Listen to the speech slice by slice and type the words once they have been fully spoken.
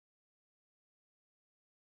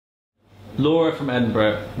Laura from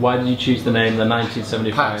Edinburgh, why did you choose the name the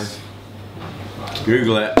 1975? Pass.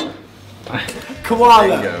 Google it.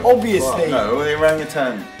 Koala, obviously. No, the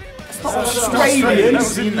orangutan. It's not Australian.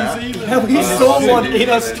 No, we saw one in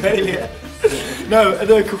Australia. No,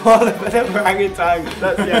 the koala, but the orangutan.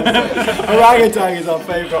 That's the answer. Orangutan is our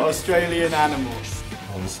favourite Australian animal.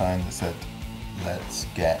 On the sign that said, "Let's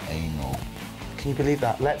get anal." Can you believe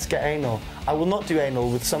that? Let's get anal. I will not do anal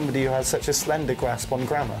with somebody who has such a slender grasp on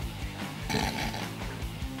grammar.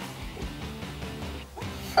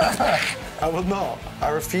 I will not. I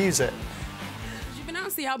refuse it. You've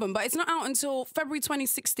announced the album, but it's not out until February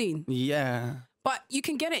 2016. Yeah. But you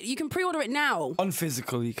can get it. You can pre-order it now. On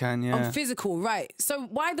physical, you can, yeah. On physical, right. So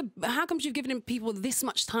how come you've given people this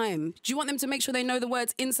much time? Do you want them to make sure they know the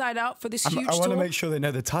words inside out for this huge tour? I want to make sure they know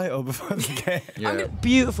the title before they get it. Yeah.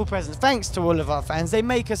 Beautiful presents. Thanks to all of our fans. They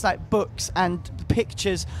make us like books and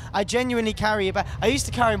pictures. I genuinely carry about. I used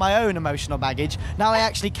to carry my own emotional baggage. Now I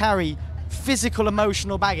actually carry physical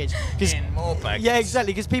emotional baggage. More baggage. Yeah,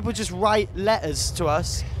 exactly. Because people just write letters to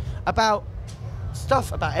us about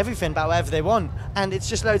stuff, about everything, about whatever they want, and it's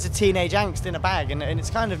just loads of teenage angst in a bag, and it's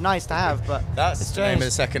kind of nice to have, but that's the name of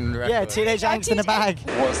the second record. Yeah, teenage angst in a bag.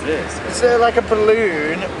 What's this? It's like a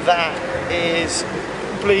balloon that is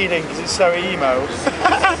bleeding because it's so emo.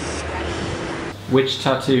 Which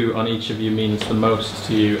tattoo on each of you means the most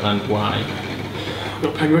to you and why?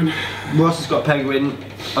 Got a penguin. Ross has got a penguin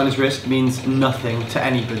on his wrist, means nothing to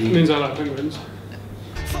anybody. It means I like penguins.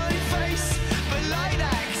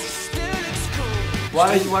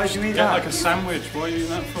 Why do you eat that? Like a sandwich. What are you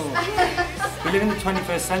eating that for? We live in the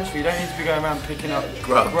 21st century. You don't need to be going around picking up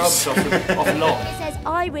grubs off a lot. It says,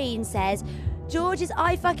 Irene says, George is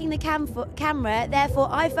I fucking the camera, therefore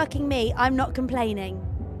I fucking me. I'm not complaining.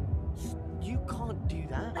 You can't do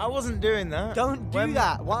that. I wasn't doing that. Don't do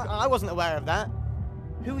that. Why? I wasn't aware of that.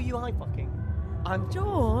 Who are you I fucking? I'm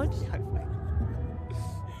George.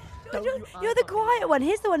 You're the quiet one.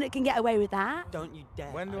 He's the one that can get away with that. Don't you dare.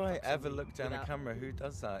 When do I ever look down a camera? Who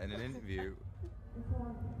does that in an interview?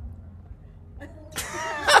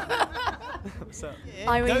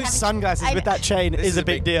 Those sunglasses with that chain is a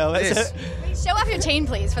big deal. Show off your chain,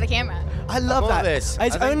 please, for the camera. I love that. This.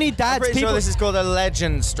 It's only dads. I'm pretty sure this is called a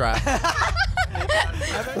legend strap.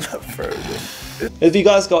 Have you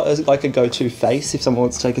guys got like a go-to face if someone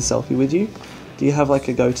wants to take a selfie with you? Do you have like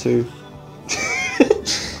a go-to?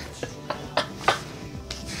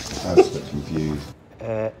 I was a bit confused.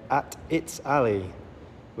 At It's Ali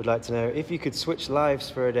would like to know if you could switch lives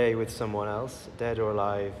for a day with someone else, dead or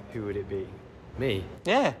alive, who would it be? Me?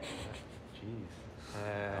 Yeah. Jeez.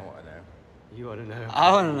 I want to know. You want to know?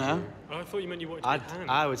 I want to know. Oh, I thought you meant you wanted to be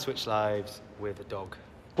I would switch lives with a dog.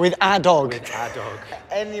 With a dog? With a dog.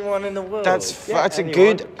 Anyone in the world. That's a anyone.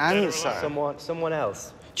 good answer. Someone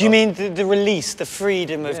else. Do you mean the release, the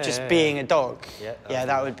freedom of just being a dog? Yeah,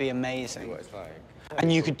 that would be amazing. What it's like. And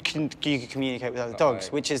you could communicate with other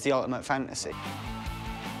dogs, which is the ultimate fantasy.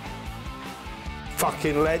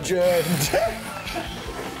 Fucking legend.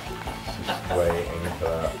 Waiting for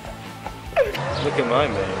that. Look at my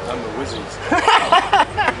mate. I'm a wizard.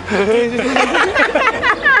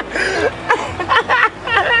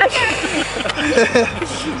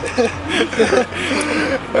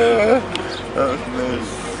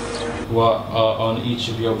 What are on each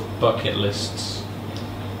of your bucket lists?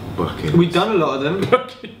 Bucket. We've done a lot of them.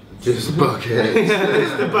 Just bucket.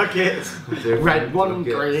 It's the buckets. Red one,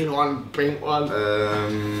 buckets. green one, pink one.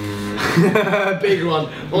 Big one,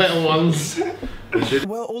 little ones.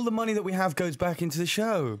 Well, all the money that we have goes back into the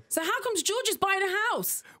show. So how comes George is buying a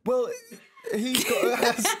house? Well, he's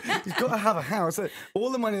got to have a house.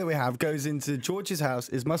 All the money that we have goes into George's house,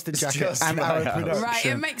 his mustard jacket, and our production. Right,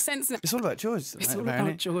 it makes sense now. It's all about George. It's all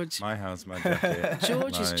about George. My house, my jacket.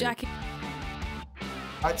 George's jacket.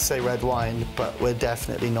 I'd say red wine, but we're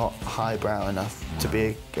definitely not highbrow enough to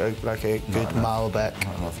be like a good Malbec.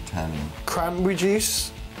 Not enough tannin. Cranberry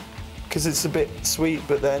juice, because it's a bit sweet,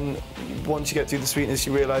 but then once you get through the sweetness,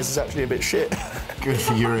 you realise it's actually a bit shit. Good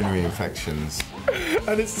for urinary infections.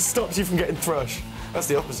 And it stops you from getting thrush. That's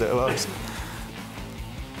the opposite of us.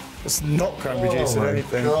 It's not cranberry juice or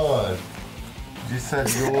anything. Oh my God. You said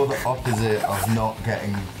you're the opposite of not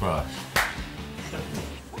getting thrush.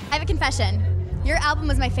 I have a confession. Your album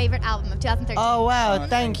was my favorite album of 2013. Oh wow,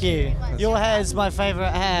 thank you. Your hair is my favourite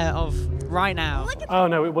hair of right now. Oh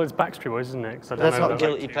no, it was Backstreet Boys, isn't it? That's not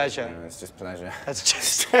guilty pleasure. No, it's just pleasure. That's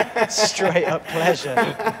just straight up pleasure.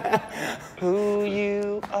 Who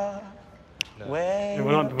you are, where Yeah,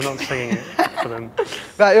 we're not singing it for them.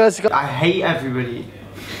 I hate everybody.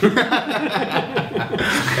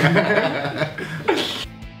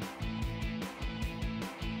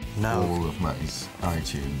 No. all of Matty's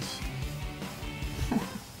iTunes?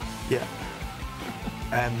 Yeah.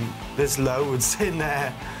 There's loads in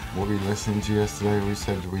there. What were you listening to yesterday? We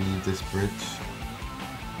said we need this bridge.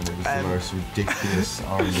 And it was the most ridiculous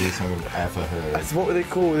R&B song I've ever heard. What were they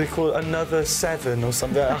called? They called Another Seven or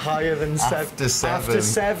something higher than After Seven. After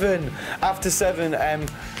Seven. After Seven.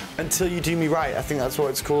 Until You Do Me Right. I think that's what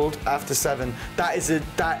it's called. After Seven. That is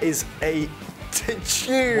a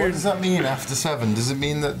tune. What does that mean? After 7? Does it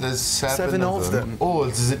mean that there's seven of them? Or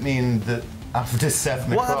does it mean that after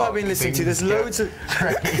 7 o'clock? What have I been listening to? There's loads of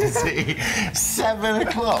crazy. 7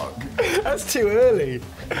 o'clock. That's too early.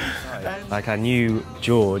 Like I knew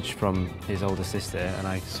George from his older sister, and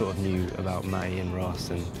I sort of knew about Matty and Ross.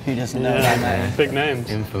 And who doesn't know that name? Big names.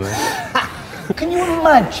 Infamous. Can you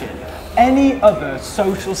imagine any other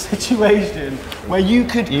social situation where you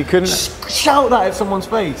couldn't shout that at someone's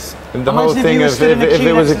face? And the whole thing of if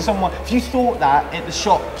it was to someone, if you thought that at the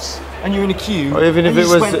shops and you're in a queue, or even if it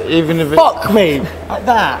was, even if fuck me like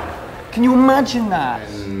that. Can you imagine that?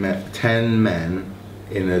 10 men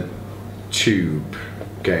in a tube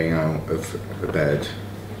getting out of a bed.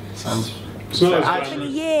 Sounds. It's been a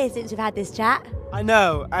year since we've had this chat. I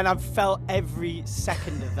know, and I've felt every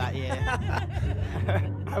second of that year.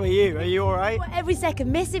 How are you? Are you all right? What, every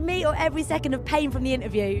second missing me or every second of pain from the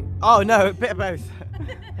interview? Oh no, a bit of both.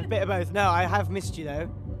 A bit of both. No, I have missed you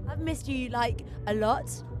though. I've missed you like a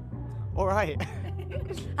lot. All right.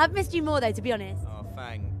 I've missed you more though, to be honest. Oh,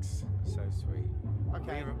 thanks. So sweet.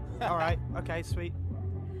 Okay. All right. Okay, sweet.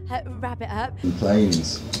 Wrap it up.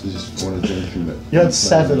 Planes. You just want to drink from it. You had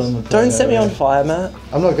 7 on the plane. Don't set me on fire, Matt.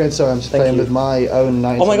 I'm not going, sorry, I'm just playing with my own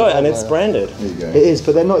 19. Oh my god, and it's branded. There you go. It is,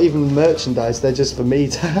 but they're not even merchandise, they're just for me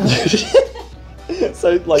to have.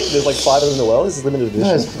 So, like, there's like 5 of them in the world? This is limited edition?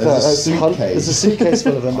 No, there's a suitcase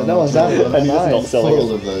full of them, but no one's having them. And you're just not selling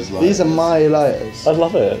Full it. of those lighters. These are my lighters. I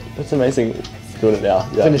love it. It's amazing doing it now.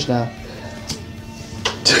 Yeah. Finish now.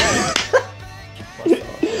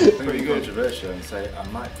 Pretty controversial and say I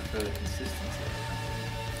might prefer the consistency.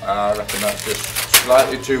 I reckon that's just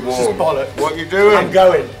slightly too warm. Just bollocks. What are you doing? I'm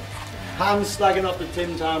going. Hands slagging off the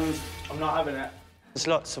Tim Tams. I'm not having it. There's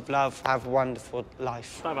lots of love. Have a wonderful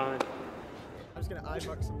life. Bye bye. I'm just gonna eye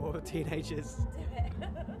fuck some more teenagers.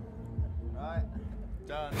 Right.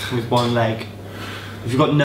 Done. With one leg. If you've got no